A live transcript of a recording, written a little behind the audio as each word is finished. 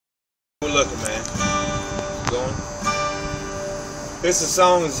looking, man. Going. This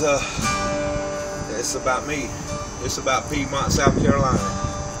song is it's about me. It's about Piedmont, South Carolina,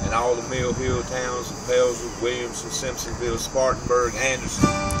 and all the Mill Hill towns and Pellswood, Williamson, Simpsonville, Spartanburg, Anderson.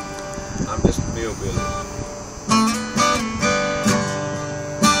 I'm just a millbilly.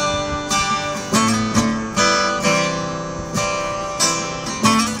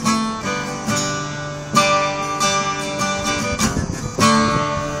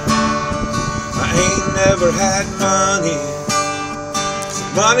 Never had money, so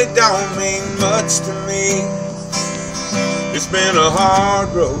money don't mean much to me. It's been a hard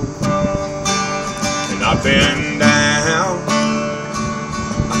road, and I've been down.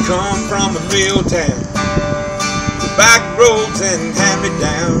 I come from a mill town, the back roads and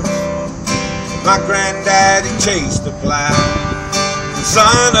hand-me-downs. My granddaddy chased the plow from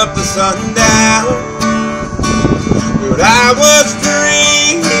sun up to sundown, but I was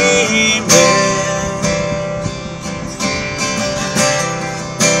dreaming.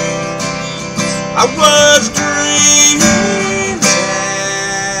 I was dreaming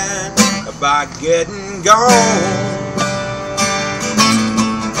about getting gone.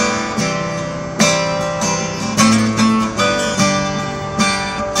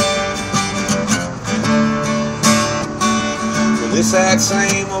 Well, it's that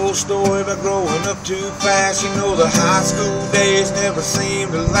same old story about growing up too fast. You know, the high school days never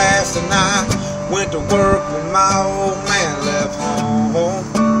seemed to last, and I went to work when my old man left home.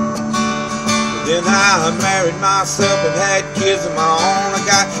 Then I married myself and had kids of my own. I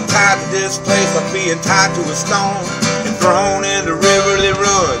got tied to this place like being tied to a stone and thrown in the river that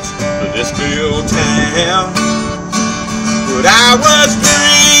runs to this mill town. But I was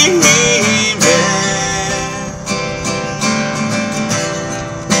dreaming,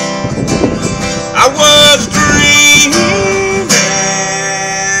 I was dreaming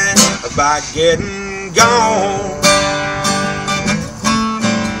about getting gone.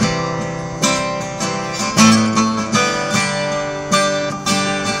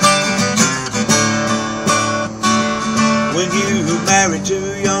 Married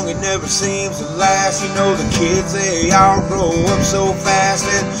too young, it never seems to last. You know, the kids, they all grow up so fast.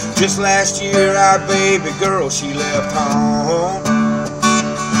 And just last year, our baby girl, she left home.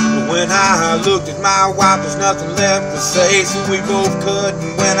 But when I looked at my wife, there's nothing left to say. So we both cut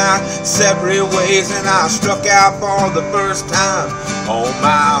and went our separate ways, and I struck out for the first time on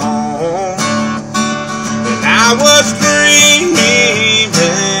my own. And I was dreaming,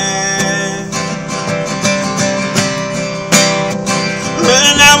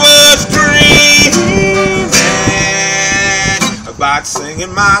 and I was dreaming about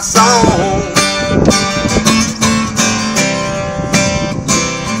singing my song.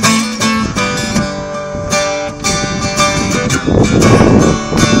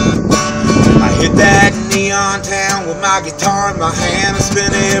 I hit that neon town with my guitar in my hand. I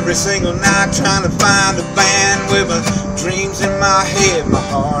spent every single night trying to find a band, with my dreams in my head, my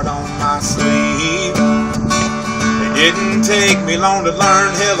heart on my sleeve. Didn't take me long to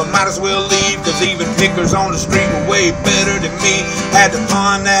learn, hell, I might as well leave, cause even pickers on the street were way better than me. Had to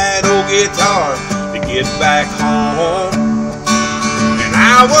pawn that old guitar to get back home. And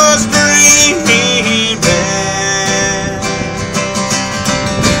I was dreaming,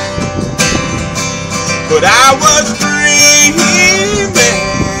 but I was dreaming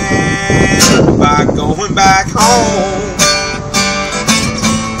about going back home.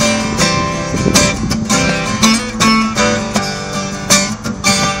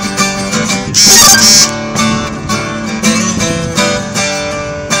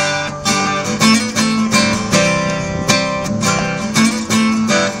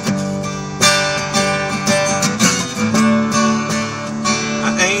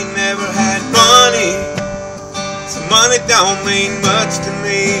 Money don't mean much to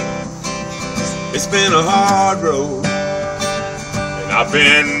me. It's been a hard road, and I've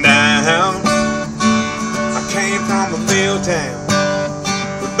been down. I came from a mill town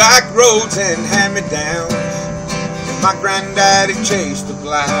with back roads and hand-me-downs, and my granddaddy chased the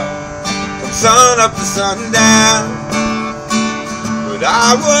plow from sun up to sundown. But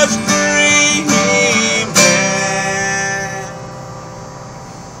I was dreaming,